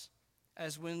hearts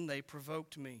as when they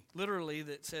provoked me. Literally,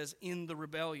 that says in the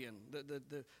rebellion,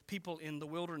 the people in the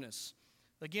wilderness.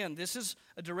 Again, this is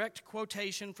a direct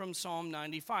quotation from Psalm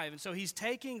 95. And so he's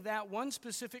taking that one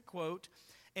specific quote,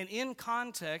 and in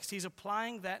context, he's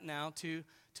applying that now to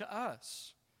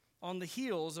us on the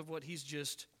heels of what he's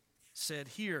just said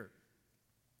here.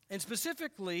 And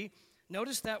specifically,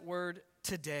 notice that word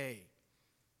today.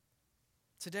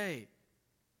 Today.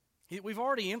 We've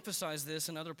already emphasized this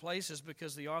in other places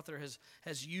because the author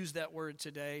has used that word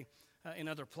today in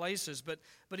other places. But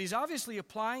he's obviously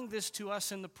applying this to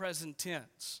us in the present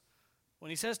tense. When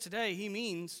he says today, he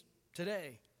means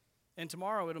today. And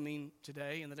tomorrow it'll mean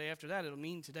today, and the day after that it'll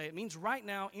mean today. It means right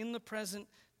now in the present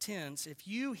tense. If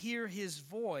you hear his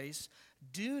voice,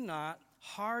 do not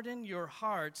harden your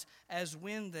hearts as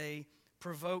when they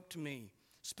provoked me.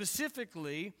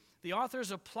 Specifically, the author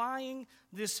is applying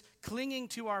this clinging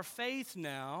to our faith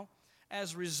now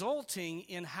as resulting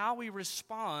in how we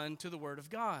respond to the Word of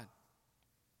God.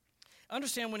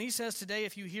 Understand, when he says today,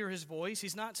 if you hear his voice,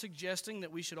 he's not suggesting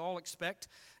that we should all expect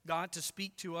God to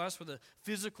speak to us with a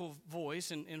physical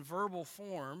voice in verbal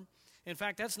form. In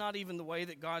fact, that's not even the way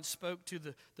that God spoke to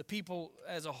the people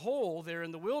as a whole there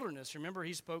in the wilderness. Remember,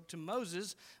 he spoke to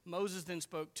Moses. Moses then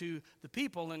spoke to the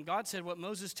people, and God said, what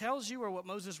Moses tells you or what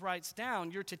Moses writes down,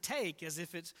 you're to take as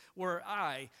if it were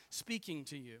I speaking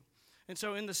to you. And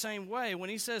so in the same way, when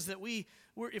he says that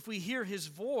if we hear his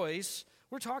voice,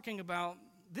 we're talking about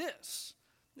this.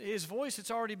 His voice,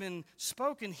 it's already been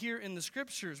spoken here in the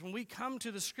Scriptures. When we come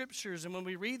to the Scriptures and when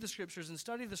we read the Scriptures and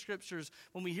study the Scriptures,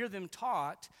 when we hear them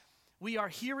taught, we are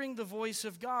hearing the voice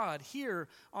of God here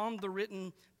on the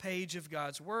written page of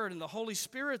God's Word. And the Holy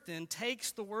Spirit then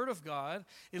takes the Word of God,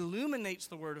 illuminates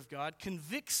the Word of God,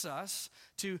 convicts us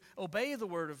to obey the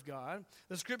Word of God.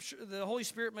 The Holy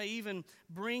Spirit may even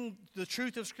bring the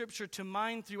truth of Scripture to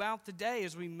mind throughout the day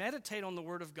as we meditate on the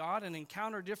Word of God and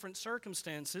encounter different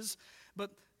circumstances. But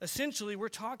essentially, we're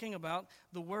talking about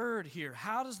the Word here.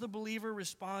 How does the believer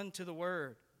respond to the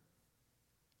Word?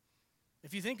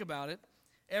 If you think about it,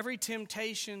 every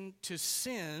temptation to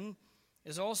sin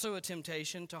is also a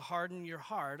temptation to harden your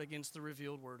heart against the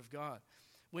revealed Word of God.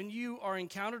 When you are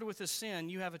encountered with a sin,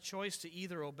 you have a choice to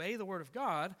either obey the Word of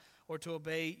God or to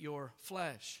obey your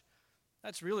flesh.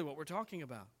 That's really what we're talking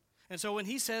about. And so when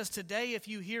he says, today if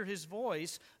you hear his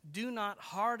voice, do not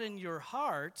harden your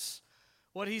hearts,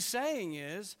 what he's saying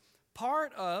is,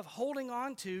 part of holding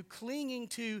on to, clinging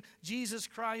to Jesus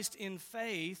Christ in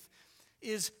faith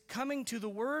is coming to the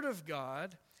Word of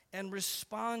God and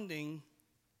responding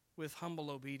with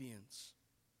humble obedience.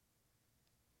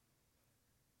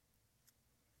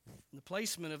 And the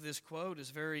placement of this quote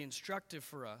is very instructive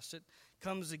for us. It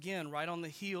comes again right on the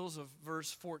heels of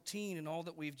verse 14 and all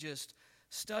that we've just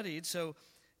studied. So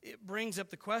it brings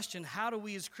up the question, how do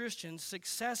we as Christians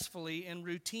successfully and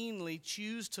routinely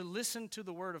choose to listen to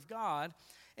the Word of God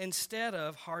instead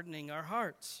of hardening our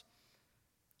hearts.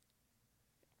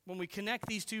 When we connect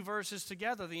these two verses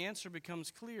together, the answer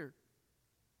becomes clear.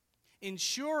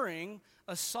 Ensuring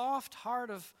a soft heart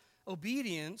of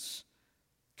obedience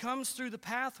comes through the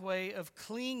pathway of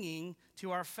clinging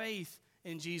to our faith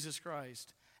in Jesus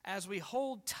Christ. As we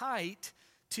hold tight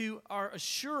to our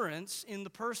assurance in the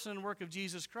person and work of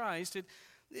Jesus Christ,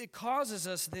 it causes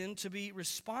us then to be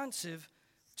responsive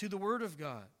to the Word of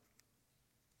God.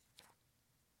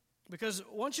 Because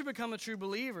once you become a true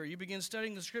believer, you begin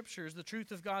studying the Scriptures, the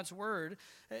truth of God's Word,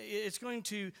 it's going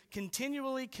to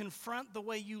continually confront the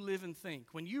way you live and think.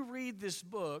 When you read this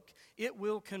book, it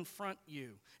will confront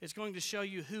you. It's going to show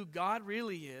you who God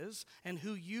really is and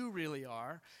who you really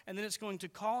are, and then it's going to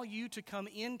call you to come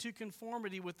into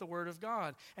conformity with the Word of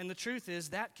God. And the truth is,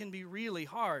 that can be really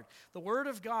hard. The Word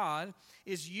of God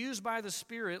is used by the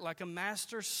Spirit like a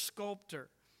master sculptor.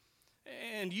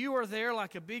 And you are there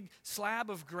like a big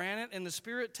slab of granite, and the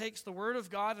Spirit takes the Word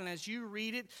of God, and as you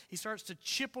read it, He starts to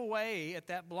chip away at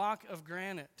that block of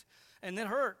granite. And it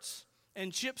hurts,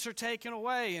 and chips are taken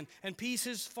away, and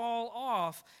pieces fall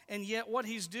off. And yet what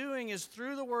He's doing is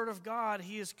through the Word of God,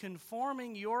 He is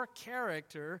conforming your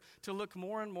character to look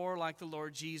more and more like the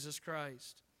Lord Jesus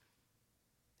Christ.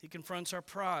 He confronts our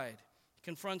pride. He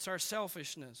confronts our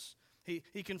selfishness.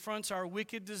 He confronts our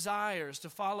wicked desires to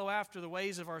follow after the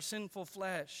ways of our sinful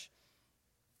flesh.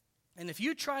 And if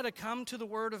you try to come to the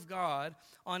Word of God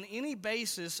on any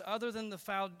basis other than the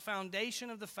foundation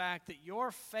of the fact that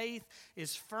your faith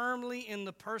is firmly in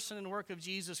the person and work of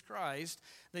Jesus Christ,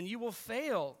 then you will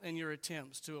fail in your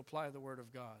attempts to apply the Word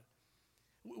of God.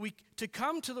 To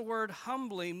come to the Word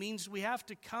humbly means we have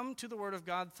to come to the Word of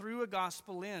God through a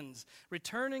gospel lens,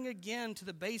 returning again to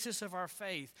the basis of our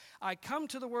faith. I come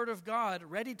to the Word of God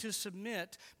ready to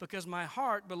submit because my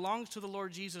heart belongs to the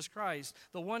Lord Jesus Christ,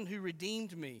 the one who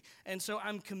redeemed me. And so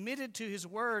I'm committed to His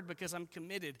Word because I'm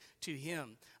committed to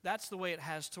Him. That's the way it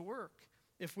has to work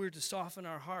if we're to soften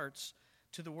our hearts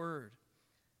to the Word.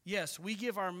 Yes, we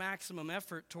give our maximum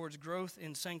effort towards growth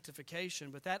in sanctification,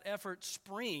 but that effort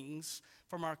springs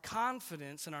from our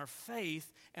confidence and our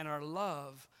faith and our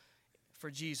love for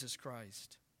Jesus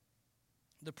Christ.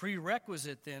 The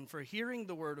prerequisite then for hearing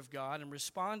the Word of God and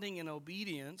responding in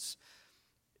obedience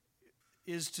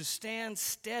is to stand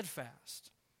steadfast,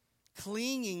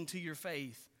 clinging to your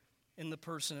faith in the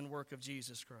person and work of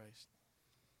Jesus Christ.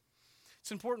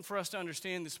 It's important for us to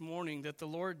understand this morning that the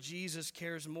Lord Jesus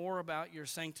cares more about your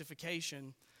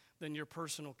sanctification than your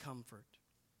personal comfort.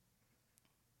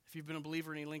 If you've been a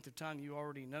believer any length of time, you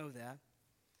already know that.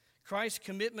 Christ's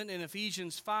commitment in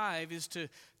Ephesians 5 is to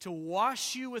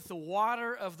wash you with the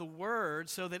water of the Word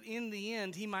so that in the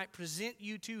end He might present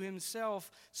you to Himself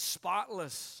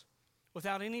spotless,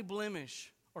 without any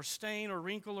blemish or stain or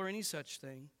wrinkle or any such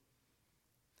thing.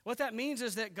 What that means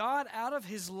is that God, out of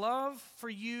His love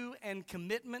for you and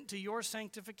commitment to your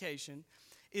sanctification,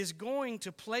 is going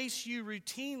to place you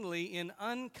routinely in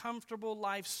uncomfortable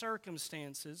life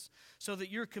circumstances so that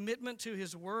your commitment to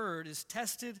His Word is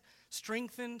tested,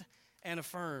 strengthened, and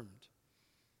affirmed.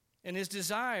 And His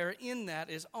desire in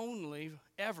that is only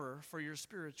ever for your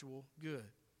spiritual good.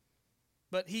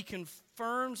 But He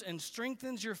confirms and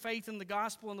strengthens your faith in the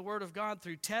gospel and the Word of God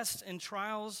through tests and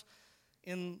trials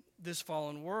in this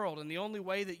fallen world. And the only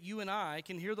way that you and I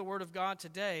can hear the Word of God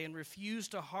today and refuse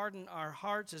to harden our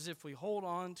hearts is if we hold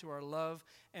on to our love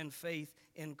and faith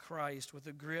in Christ with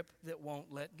a grip that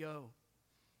won't let go.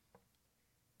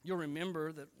 You'll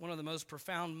remember that one of the most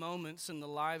profound moments in the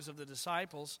lives of the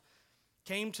disciples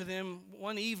came to them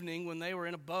one evening when they were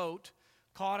in a boat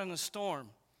caught in a storm.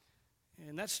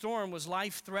 And that storm was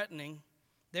life-threatening.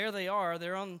 There they are,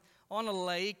 they're on a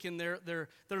lake, and they're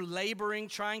laboring,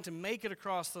 trying to make it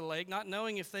across the lake, not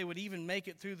knowing if they would even make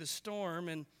it through the storm.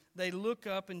 And they look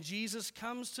up, and Jesus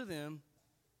comes to them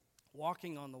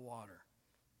walking on the water.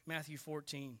 Matthew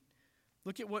 14.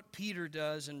 Look at what Peter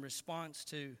does in response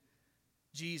to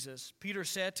Jesus. Peter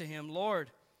said to Him,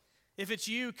 "Lord, if it's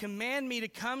you, command me to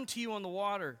come to you on the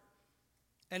water."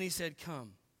 And He said,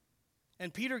 "Come."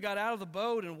 And Peter got out of the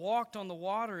boat and walked on the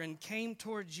water and came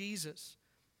toward Jesus.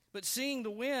 But seeing the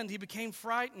wind, he became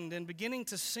frightened, and beginning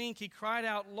to sink, he cried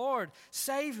out, "Lord,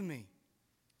 save me."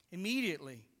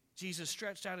 Immediately, Jesus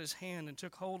stretched out His hand and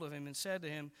took hold of him and said to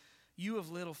him, "You of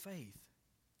little faith,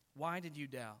 why did you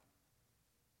doubt?"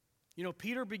 You know,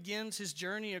 Peter begins his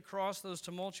journey across those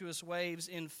tumultuous waves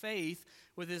in faith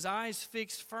with his eyes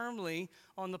fixed firmly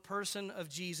on the person of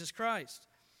Jesus Christ.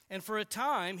 And for a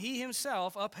time, he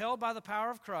himself, upheld by the power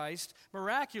of Christ,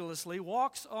 miraculously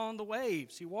walks on the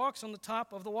waves. He walks on the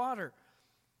top of the water.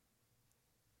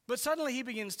 But suddenly he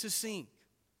begins to sink.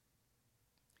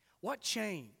 What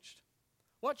changed?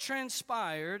 What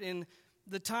transpired in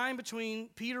the time between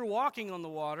Peter walking on the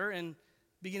water and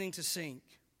beginning to sink?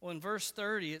 Well, in verse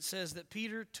 30, it says that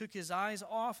Peter took his eyes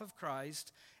off of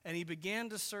Christ and he began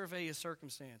to survey his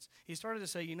circumstance. He started to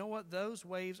say, you know what? Those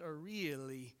waves are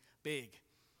really big.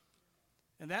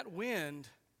 And that wind,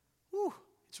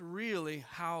 it's really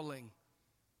howling.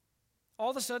 All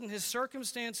of a sudden, his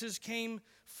circumstances came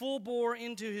full bore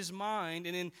into his mind,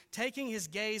 and in taking his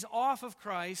gaze off of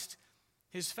Christ,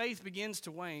 his faith begins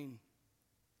to wane,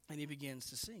 and he begins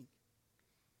to sink.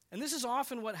 And this is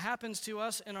often what happens to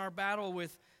us in our battle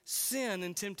with sin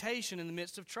and temptation in the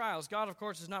midst of trials. God, of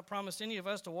course, has not promised any of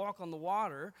us to walk on the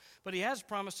water, but he has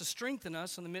promised to strengthen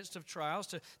us in the midst of trials,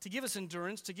 to give us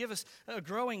endurance, to give us a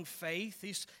growing faith.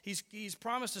 He's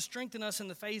promised to strengthen us in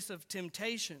the face of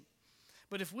temptation.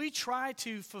 But if we try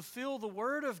to fulfill the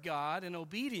word of God in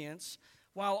obedience,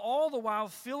 while all the while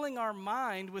filling our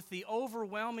mind with the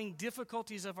overwhelming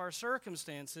difficulties of our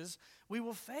circumstances, we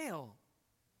will fail.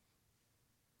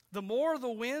 The more the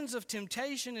winds of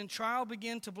temptation and trial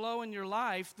begin to blow in your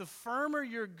life, the firmer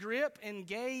your grip and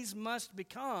gaze must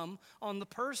become on the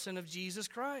person of Jesus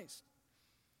Christ.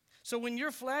 So when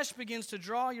your flesh begins to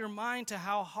draw your mind to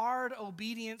how hard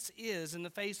obedience is in the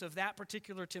face of that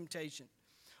particular temptation,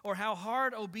 or how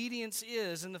hard obedience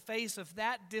is in the face of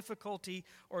that difficulty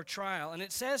or trial, and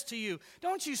it says to you,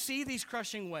 don't you see these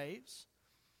crushing waves?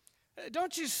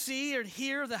 Don't you see or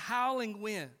hear the howling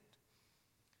wind?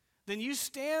 Then you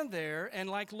stand there and,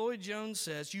 like Lloyd Jones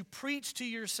says, you preach to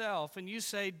yourself and you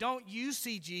say, don't you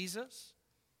see Jesus?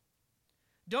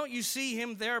 Don't you see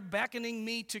him there beckoning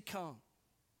me to come?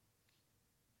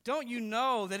 Don't you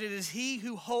know that it is he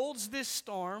who holds this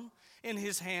storm in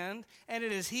his hand, and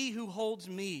it is he who holds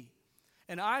me,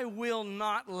 and I will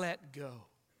not let go.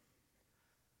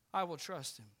 I will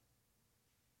trust him.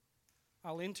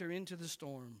 I'll enter into the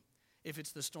storm if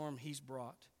it's the storm he's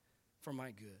brought for my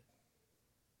good.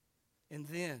 And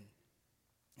then,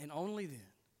 and only then,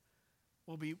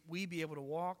 will we be able to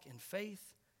walk in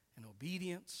faith and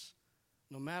obedience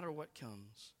no matter what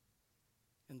comes.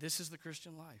 And this is the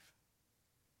Christian life.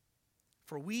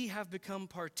 For we have become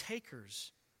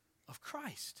partakers of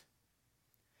Christ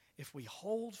if we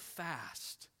hold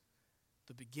fast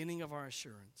the beginning of our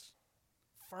assurance,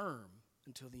 firm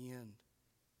until the end.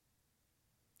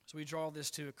 So we draw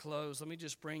this to a close. Let me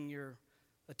just bring your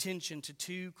attention to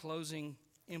two closing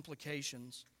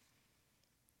implications.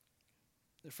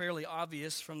 They're fairly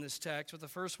obvious from this text, but the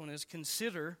first one is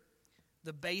consider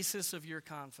the basis of your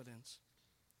confidence,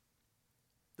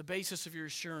 the basis of your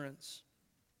assurance.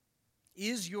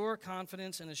 Is your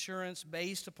confidence and assurance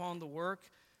based upon the work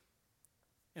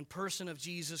and person of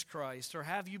Jesus Christ? Or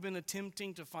have you been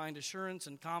attempting to find assurance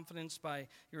and confidence by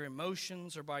your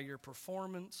emotions or by your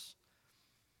performance?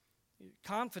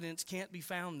 Confidence can't be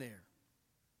found there.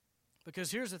 Because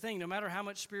here's the thing, no matter how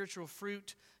much spiritual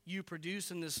fruit you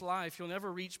produce in this life, you'll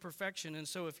never reach perfection. And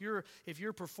so if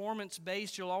you're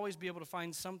performance-based, you'll always be able to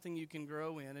find something you can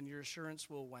grow in, and your assurance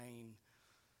will wane.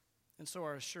 And so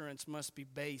our assurance must be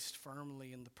based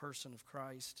firmly in the person of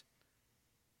Christ.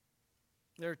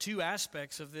 There are two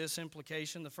aspects of this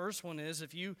implication. The first one is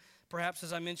if you, perhaps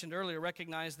as I mentioned earlier,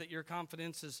 recognize that your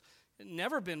confidence has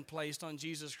never been placed on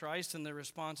Jesus Christ and the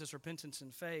response is repentance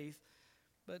and faith.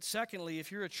 But secondly,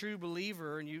 if you're a true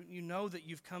believer and you know that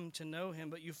you've come to know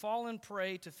him, but you fall in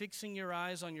prey to fixing your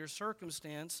eyes on your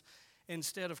circumstance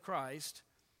instead of Christ,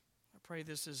 I pray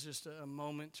this is just a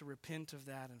moment to repent of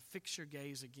that and fix your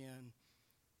gaze again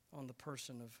on the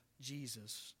person of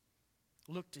Jesus.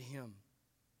 Look to him.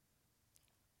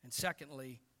 And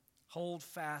secondly, hold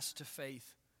fast to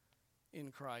faith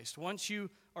in Christ. Once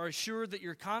you are assured that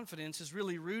your confidence is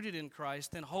really rooted in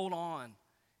Christ, then hold on.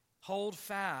 Hold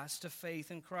fast to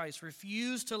faith in Christ.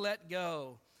 Refuse to let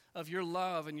go of your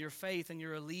love and your faith and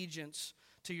your allegiance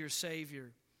to your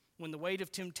Savior. When the weight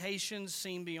of temptations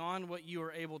seem beyond what you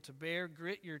are able to bear,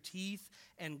 grit your teeth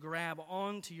and grab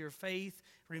on to your faith,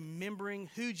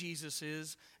 remembering who Jesus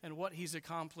is and what he's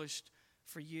accomplished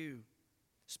for you.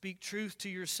 Speak truth to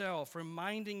yourself,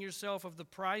 reminding yourself of the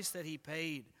price that he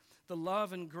paid, the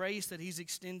love and grace that he's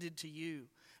extended to you,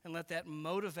 and let that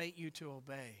motivate you to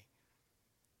obey.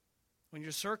 When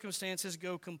your circumstances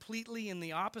go completely in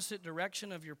the opposite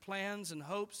direction of your plans and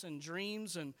hopes and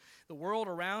dreams and the world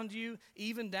around you,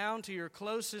 even down to your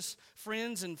closest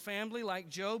friends and family, like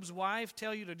Job's wife,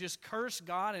 tell you to just curse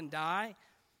God and die,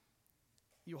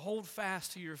 you hold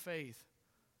fast to your faith.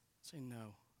 Say,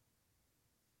 no,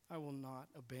 I will not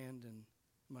abandon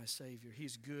my Savior.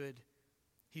 He's good.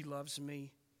 He loves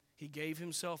me. He gave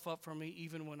himself up for me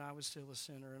even when I was still a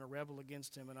sinner and a rebel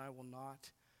against him, and I will not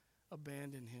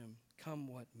abandon him. come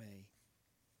what may.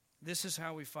 This is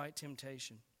how we fight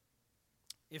temptation.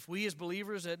 If we as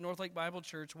believers at North Lake Bible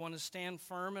Church want to stand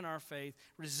firm in our faith,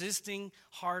 resisting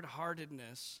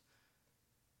hard-heartedness,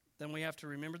 then we have to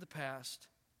remember the past,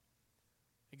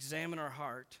 examine our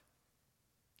heart,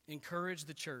 encourage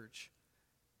the church,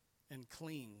 and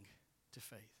cling to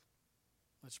faith.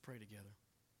 Let's pray together.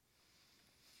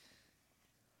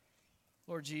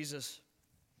 Lord Jesus,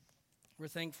 we're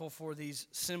thankful for these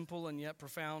simple and yet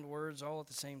profound words all at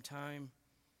the same time,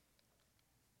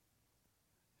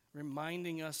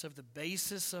 reminding us of the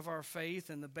basis of our faith,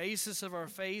 and the basis of our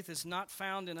faith is not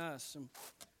found in us. And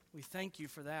we thank you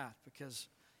for that because,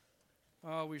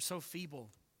 we're so feeble.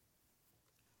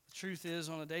 The truth is,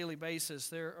 on a daily basis,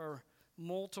 there are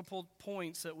multiple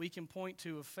points that we can point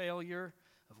to of failure,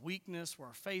 of weakness, where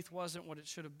our faith wasn't what it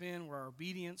should have been, where our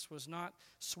obedience was not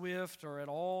swift or at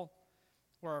all,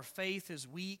 where our faith is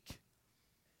weak.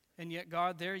 And yet,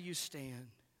 God, there you stand,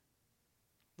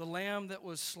 the Lamb that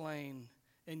was slain,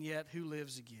 and yet who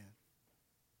lives again.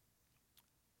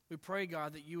 We pray,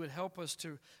 God, that you would help us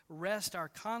to rest our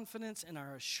confidence and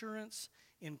our assurance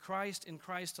in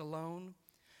Christ alone.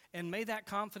 And may that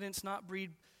confidence not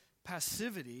breed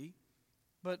passivity,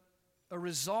 but a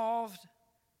resolve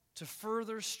to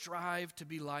further strive to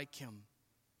be like him,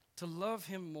 to love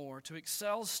him more, to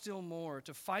excel still more,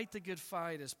 to fight the good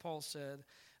fight, as Paul said,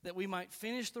 that we might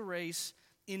finish the race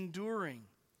enduring,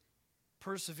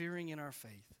 persevering in our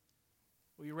faith.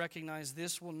 We recognize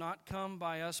this will not come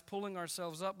by us pulling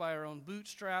ourselves up by our own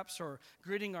bootstraps or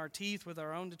gritting our teeth with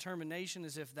our own determination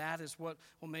as if that is what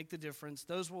will make the difference.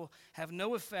 Those will have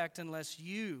no effect unless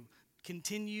you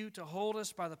continue to hold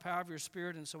us by the power of your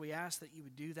Spirit. And so we ask that you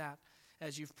would do that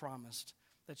as you've promised,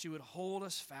 that you would hold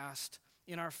us fast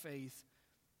in our faith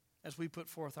as we put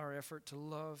forth our effort to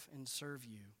love and serve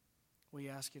you. We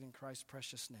ask it in Christ's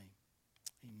precious name.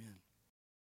 Amen.